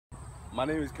My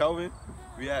name is Calvin.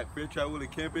 We at Fairchild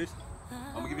campus.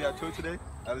 I'm gonna give you our tour today.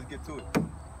 Now let's get to it.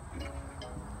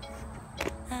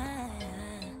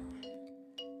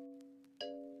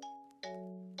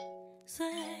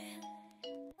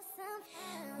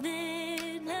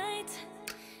 Midnight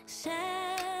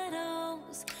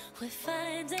shadows, we're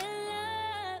finding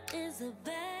love is a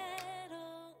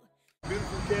battle.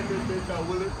 Beautiful campus, Fairchild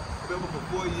Willard. Been for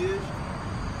 4 years.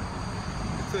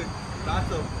 It took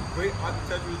lots of great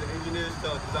architects and engineers to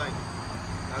design it.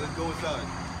 Now let's go inside.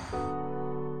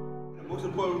 The most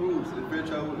important rules in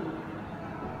Fairchild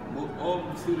Willard.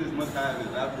 All students must have a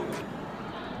laptop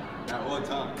at all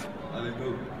times. Now let's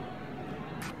go.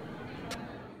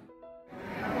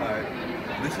 Alright,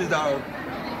 this is our,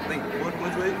 I think, fourth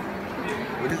lunchway.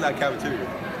 Well, this is our cafeteria.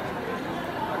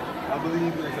 I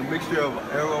believe it's a mixture of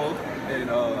aero and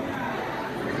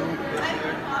Zoom.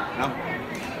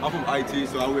 I'm from IT,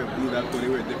 so I wear blue lab coat. They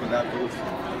wear different lab coats.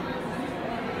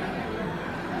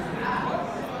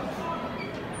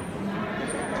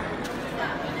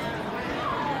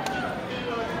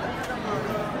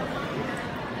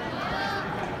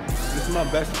 This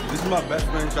is my best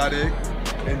friend, Sade,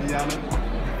 Indiana.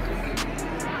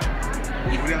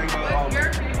 What do you think about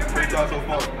Fairchild so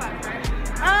far?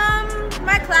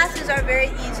 My classes are very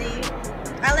easy.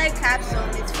 I like capstone,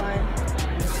 it's fun.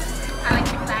 I like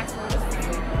the classes.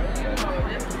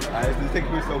 Alright, let's take a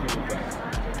quick selfie real fast.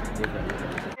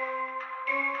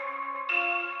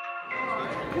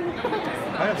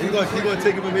 He's gonna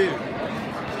take it from here.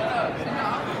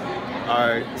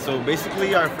 Alright, so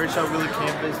basically our Fairchild Willard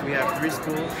campus, we have 3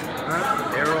 schools,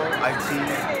 Aero, IT,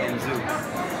 and Zoo.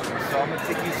 So I'm going to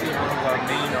take you to one of our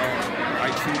main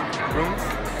IT rooms.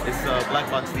 It's Black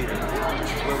Box Theater,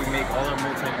 where we make all our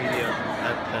multimedia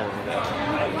at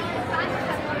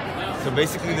So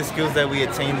basically the skills that we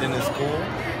attained in the school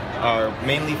are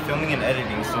mainly filming and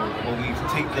editing. So when we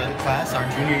take the class our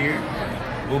junior year,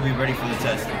 we'll be ready for the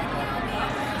test.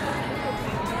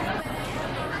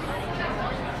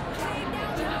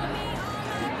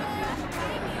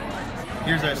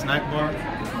 Here's our snack bar.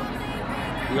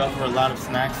 We offer a lot of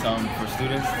snacks for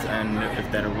students and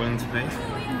if that are willing to pay.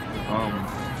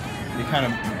 We kind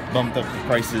of bumped up the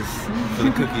prices for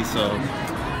the cookies, so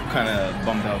kind of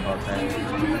bummed out about that.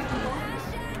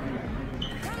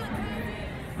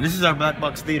 This is our Black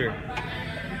Box Theater.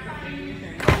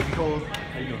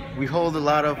 We hold a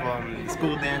lot of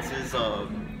school dances,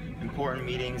 important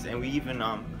meetings, and we even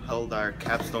held our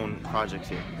capstone projects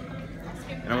here.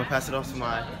 And I'm gonna pass it off to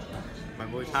my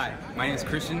boys. Hi, my name is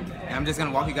Christian, and I'm just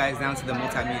gonna walk you guys down to the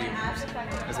multimedia rooms.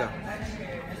 Let's go.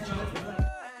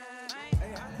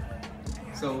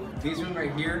 So these rooms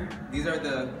right here, these are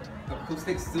the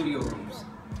acoustic studio rooms.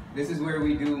 This is where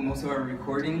we do most of our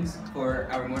recordings for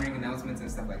our morning announcements and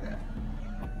stuff like that.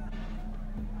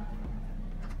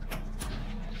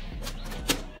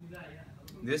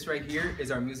 This right here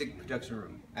is our music production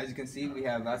room. As you can see, we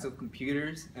have lots of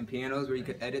computers and pianos where you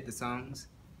could edit the songs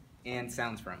and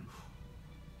sounds from.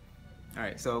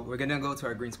 Alright, so we're gonna go to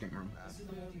our green screen room.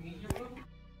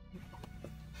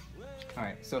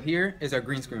 Alright, so here is our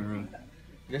green screen room.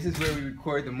 This is where we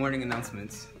record the morning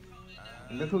announcements.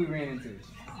 And look who we ran into.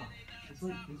 I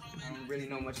don't really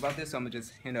know much about this, so I'm gonna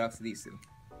just hand it off to these two.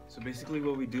 So basically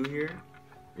what we do here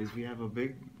is we have a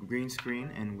big green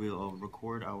screen and we'll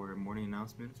record our morning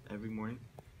announcements every morning.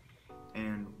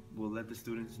 And we'll let the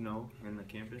students know in the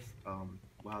campus how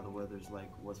the weather's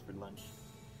like, what's for lunch.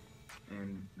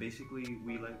 And basically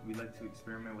we like to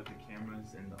experiment with the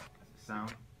cameras and the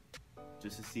sound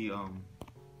just to see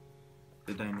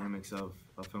the dynamics of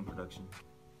film production.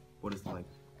 What it's like.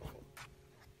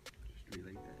 Straight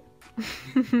like that.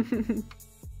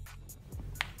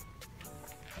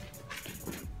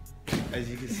 As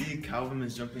you can see, Calvin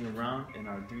is jumping around in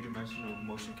our 3-dimensional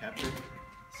motion capture.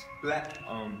 Splat.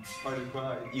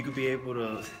 You could be able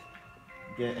to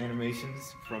get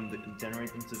animations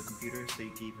generate them to the computer, so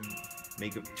you can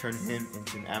even turn him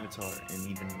into an avatar, and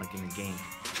even like in a game.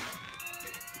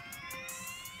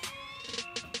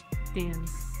 Damn.